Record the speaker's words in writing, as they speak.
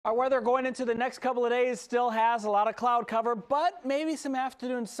Our weather going into the next couple of days still has a lot of cloud cover, but maybe some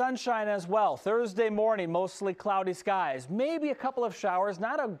afternoon sunshine as well. Thursday morning, mostly cloudy skies, maybe a couple of showers,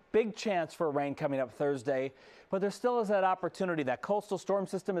 not a big chance for rain coming up Thursday, but there still is that opportunity. That coastal storm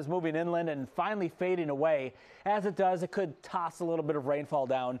system is moving inland and finally fading away. As it does, it could toss a little bit of rainfall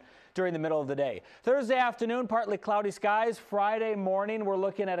down during the middle of the day. Thursday afternoon, partly cloudy skies. Friday morning, we're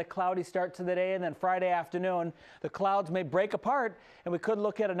looking at a cloudy start to the day, and then Friday afternoon, the clouds may break apart, and we could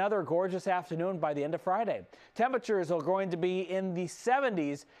look at another gorgeous afternoon by the end of Friday. Temperatures are going to be in the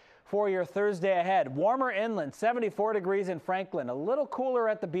 70s for your Thursday ahead. Warmer inland, 74 degrees in Franklin. A little cooler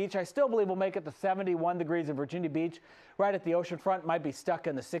at the beach. I still believe we'll make it to 71 degrees in Virginia Beach. Right at the ocean front, might be stuck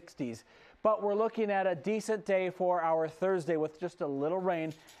in the 60s. But we're looking at a decent day for our Thursday with just a little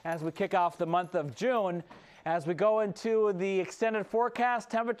rain as we kick off the month of June. As we go into the extended forecast,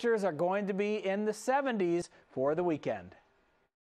 temperatures are going to be in the 70s for the weekend.